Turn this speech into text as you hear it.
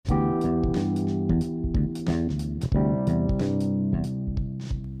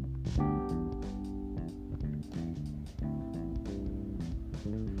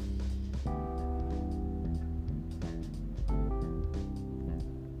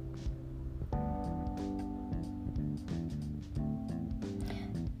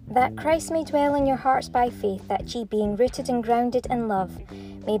that Christ may dwell in your hearts by faith, that ye, being rooted and grounded in love,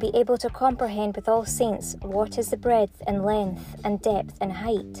 may be able to comprehend with all saints what is the breadth and length and depth and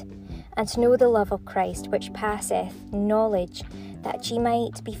height, and to know the love of Christ, which passeth knowledge, that ye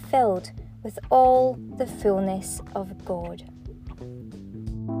might be filled with all the fullness of God.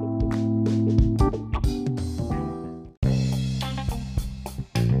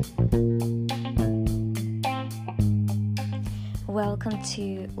 Welcome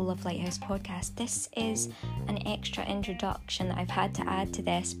to Love Lighthouse Podcast. This is an extra introduction that I've had to add to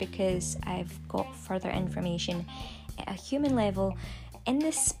this because I've got further information at a human level. In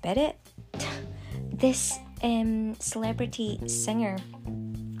the spirit, this celebrity singer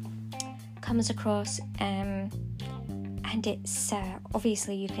comes across, and it's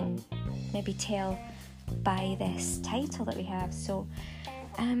obviously you can maybe tell by this title that we have. So,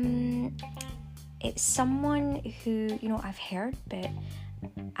 it's someone who, I've heard, but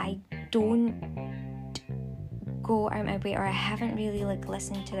I don't go out my way, or I haven't really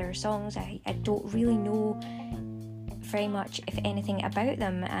listened to their songs. I don't really know very much, if anything, about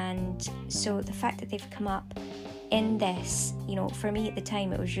them. And so the fact that they've come up in this, for me at the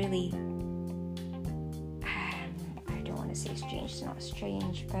time, it was really, I don't want to say strange, it's not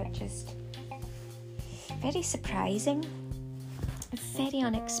strange, but just very surprising. Very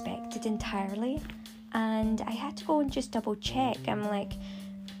unexpected entirely, and I had to go and just double check. I'm like,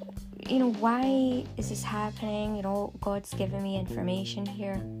 why is this happening? God's given me information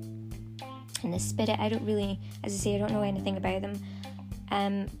here in the spirit. I don't really, as I say, I don't know anything about them,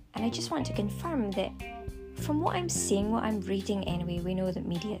 and I just want to confirm that from what I'm seeing, what I'm reading anyway, we know that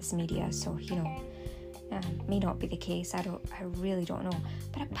media is media, so may not be the case. I really don't know,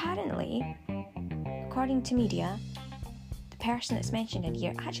 but apparently, according to media, person that's mentioned in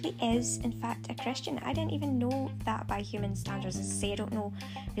here actually is in fact a Christian. I didn't even know that by human standards. As I say, I don't know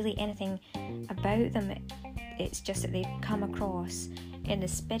really anything about them. It's just that they've come across in the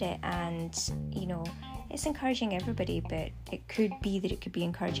spirit, and it's encouraging everybody, but it could be that it could be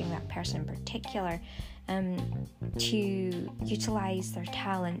encouraging that person in particular to utilize their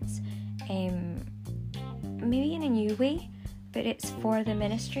talents maybe in a new way, but it's for the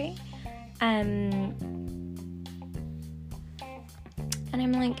ministry. And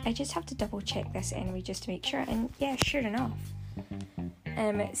I'm like, I just have to double check this anyway, just to make sure. And yeah, sure enough,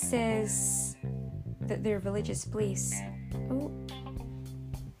 it says that their religious beliefs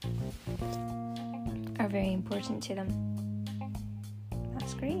are very important to them.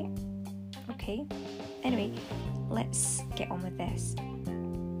 That's great. Okay. Anyway, let's get on with this,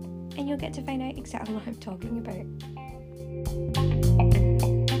 and you'll get to find out exactly what I'm talking about.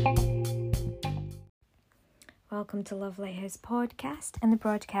 Welcome to Love Lighthouse Podcast, and the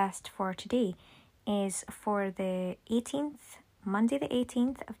broadcast for today is for the 18th, Monday the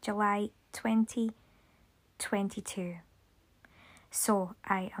 18th of July 2022. So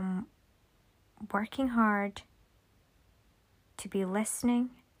I am working hard to be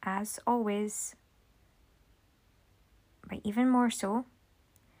listening, as always, but even more so,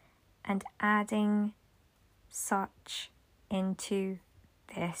 and adding such into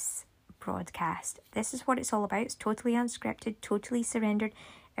this broadcast. This is what it's all about. It's totally unscripted, totally surrendered.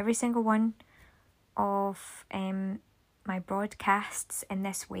 Every single one of my broadcasts in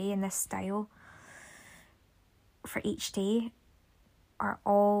this way, in this style, for each day are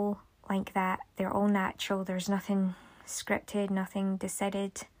all like that. They're all natural. There's nothing scripted, nothing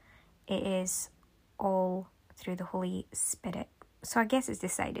decided. It is all through the Holy Spirit. So I guess it's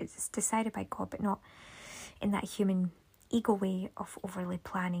decided by God, but not in that human ego way of overly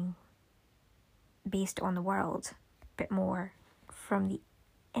planning based on the world, but more from the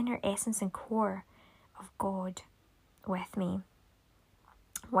inner essence and core of God with me,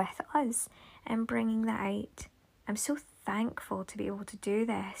 with us, and bringing that out. I'm so thankful to be able to do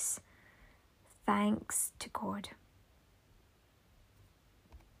this. Thanks to God.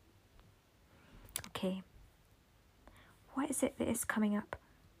 Okay, what is it that is coming up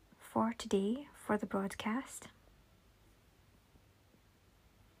for today for the broadcast?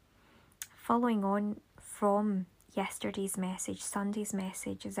 Following on from yesterday's message, Sunday's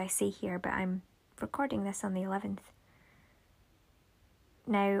message, as I say here, but I'm recording this on the 11th.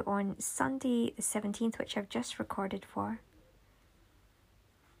 Now, on Sunday the 17th, which I've just recorded for,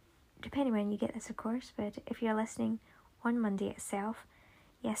 depending when you get this, of course, but if you're listening on Monday itself,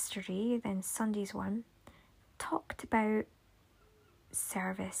 yesterday, then Sunday's one, talked about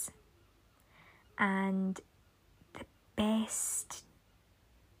service and the best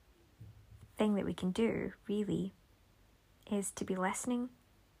thing that we can do, really, is to be listening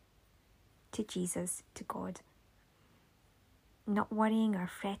to Jesus, to God. not worrying or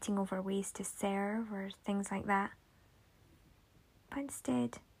fretting over ways to serve or things like that, but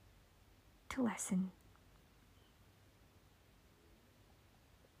instead to listen.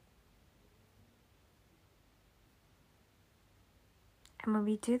 And when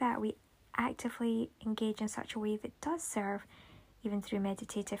we do that, we actively engage in such a way that does serve, even through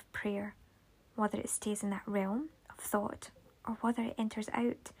meditative prayer, whether it stays in that realm of thought or whether it enters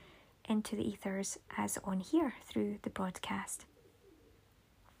out into the ethers as on here through the broadcast.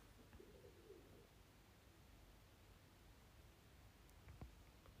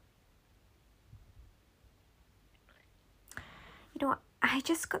 You know, I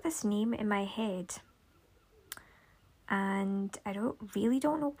just got this name in my head and I really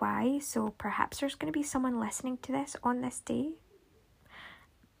don't know why, so perhaps there's going to be someone listening to this on this day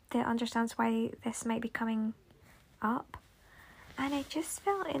that understands why this might be coming up. And I just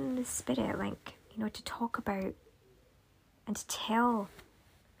felt in the spirit, like, you know, to talk about and to tell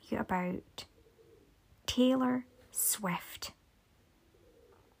you about Taylor Swift.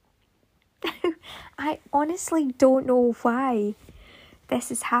 I honestly don't know why this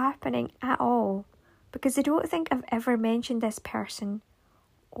is happening at all, because I don't think I've ever mentioned this person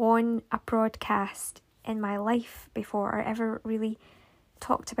on a broadcast in my life before, or ever really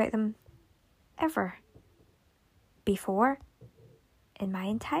talked about them ever before in my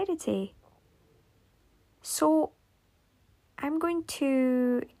entirety. So I'm going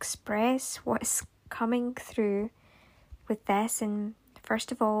to express what's coming through with this. And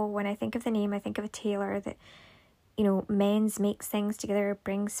first of all, when I think of the name, I think of a tailor that, you know, mends, makes things together,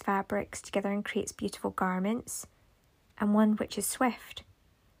 brings fabrics together and creates beautiful garments, and one which is swift.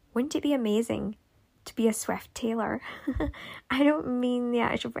 Wouldn't it be amazing to be a swift tailor? I don't mean the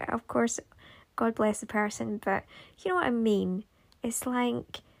actual, of course, God bless the person, but you know what I mean. It's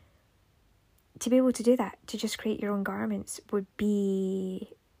like, to be able to do that, to just create your own garments, would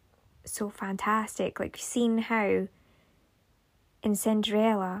be so fantastic. Like, seeing how in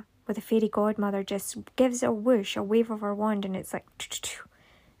Cinderella, where the fairy godmother just gives a whoosh, a wave of her wand, and it's like,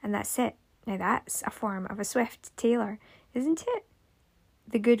 and that's it. Now that's a form of a swift tailor, isn't it?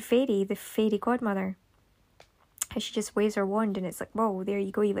 The good fairy, the fairy godmother, how she just waves her wand and it's like, whoa, there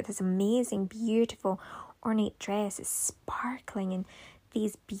you go, you've got this amazing, beautiful, ornate dress. It's sparkling in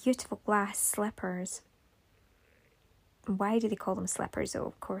these beautiful glass slippers. Why do they call them slippers? Oh,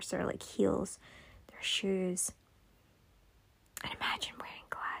 of course, they're like heels. They're shoes. And imagine wearing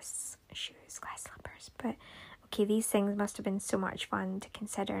glass shoes, glass slippers. But, okay, these things must have been so much fun to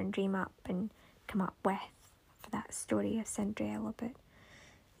consider and dream up and come up with for that story of Cinderella. But,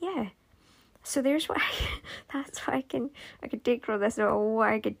 yeah. So there's what that's what I could take from this, or what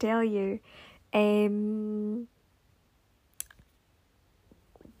I could tell you.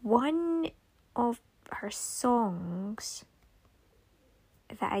 One of her songs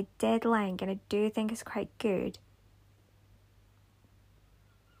that I did like, and I do think is quite good,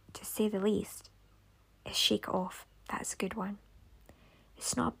 to say the least, is Shake It Off. That's a good one.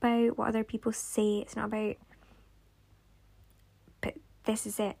 It's not about what other people say, it's not about, but this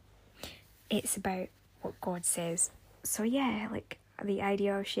is it. It's about what God says. So yeah, like the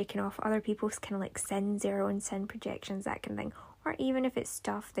idea of shaking off other people's kind of like sins, their own sin projections, that kind of thing. Or even if it's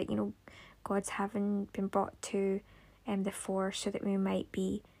stuff that, you know, God's haven't been brought to the fore, so that we might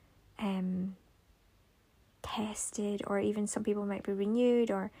be tested, or even some people might be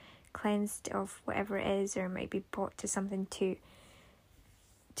renewed or cleansed of whatever it is, or might be brought to something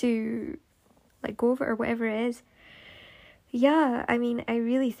to let go of it, or whatever it is. Yeah, I mean, I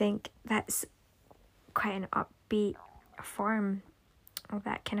really think that's quite an upbeat form of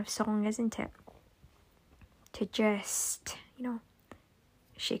that kind of song, isn't it? To just, you know,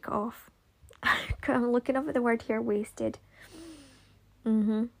 shake it off. I'm looking up at the word here, wasted.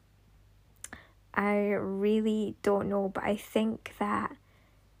 I really don't know, but I think that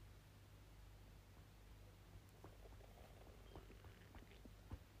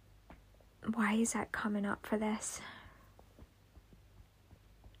why is that coming up for this?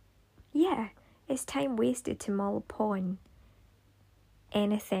 Yeah, it's time wasted to mull upon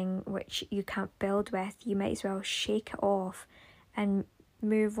anything which you can't build with. You might as well shake it off and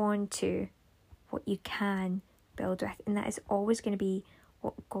move on to what you can build with. And that is always going to be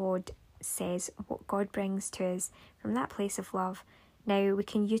what God says, what God brings to us from that place of love. Now, we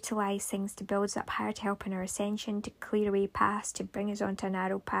can utilise things to build us up higher, to help in our ascension, to clear away paths, to bring us onto a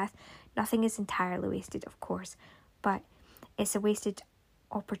narrow path. Nothing is entirely wasted, of course, but it's a wasted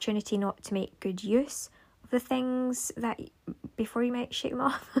opportunity not to make good use of the things that before you might shake them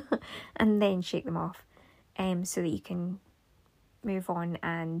off and then shake them off, so that you can move on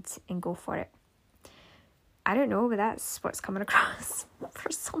and go for it. I don't know, but that's what's coming across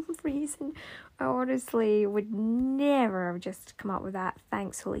for some reason. I honestly would never have just come up with that.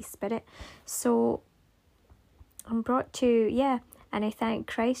 Thanks, Holy Spirit. So I'm brought to, and I thank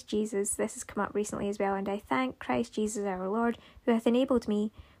Christ Jesus. This has come up recently as well. And I thank Christ Jesus our Lord, who hath enabled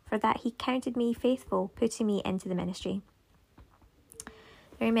me, for that he counted me faithful, putting me into the ministry.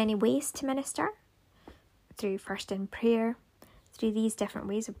 There are many ways to minister. Through first in prayer, through these different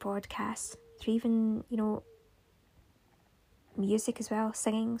ways of broadcasts, through even, music as well,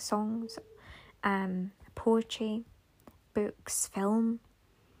 singing, songs, poetry, books, film.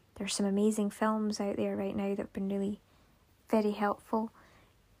 There's some amazing films out there right now that have been really very helpful.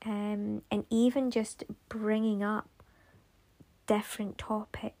 And even just bringing up different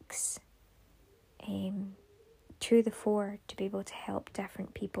topics to the fore to be able to help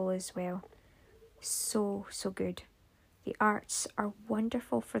different people as well. So good. The arts are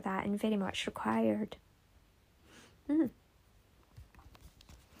wonderful for that and very much required.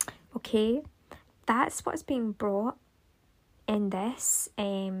 Okay, that's what's being brought in this.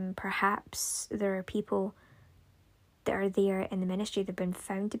 Perhaps there are people that are there in the ministry, they've been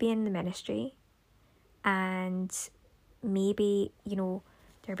found to be in the ministry, and maybe,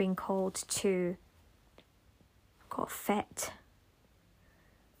 they're being called to fit.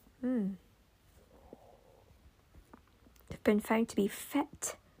 They've been found to be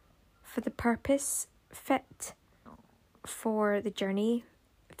fit for the purpose, fit for the journey,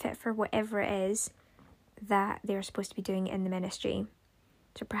 fit for whatever it is that they're supposed to be doing in the ministry.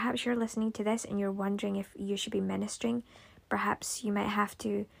 So perhaps you're listening to this and you're wondering if you should be ministering. Perhaps you might have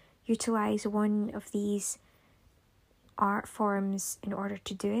to utilize one of these art forms in order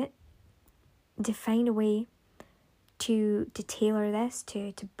to do it. To find a way to tailor this,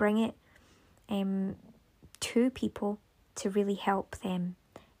 to bring it to people, to really help them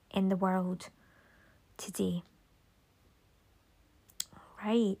in the world today.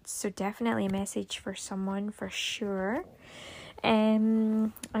 Right, so definitely a message for someone for sure.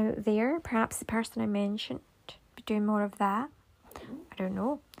 Out there, perhaps the person I mentioned, be doing more of that. I don't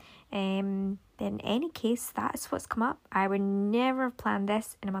know. In any case, that's what's come up. I would never have planned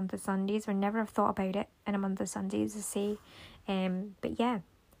this in a month of Sundays, or never have thought about it in a month of Sundays to say. But yeah,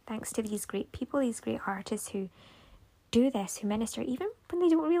 thanks to these great people, these great artists who do this, who minister, even when they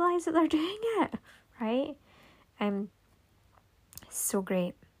don't realise that they're doing it, right? So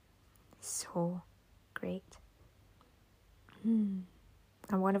great. So great. And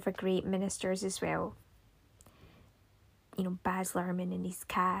one of our great ministers as well, Baz Luhrmann and his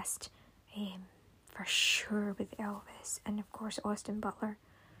cast, for sure, with Elvis, and of course Austin Butler.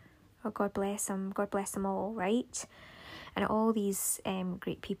 Oh, God bless them all, right? And all these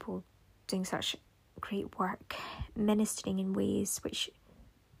great people doing such great work, ministering in ways which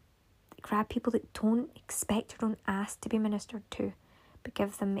grab people that don't expect or don't ask to be ministered to, but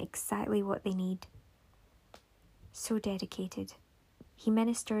give them exactly what they need. So dedicated. He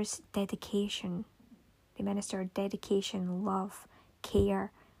ministers dedication. They minister dedication, love,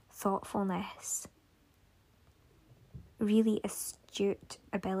 care, thoughtfulness, really astute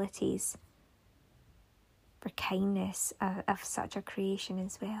abilities for kindness of such a creation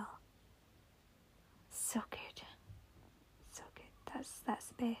as well. So good. So good. That's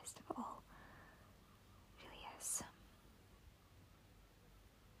the best of all. It really is.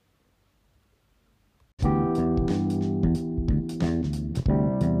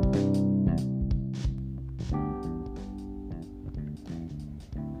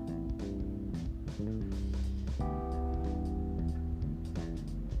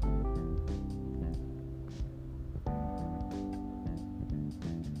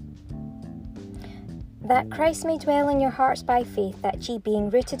 That Christ may dwell in your hearts by faith, that ye, being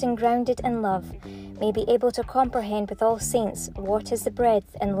rooted and grounded in love, may be able to comprehend with all saints what is the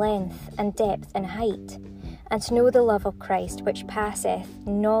breadth and length and depth and height, and to know the love of Christ, which passeth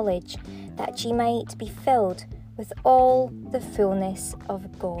knowledge, that ye might be filled with all the fullness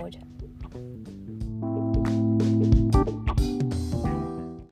of God.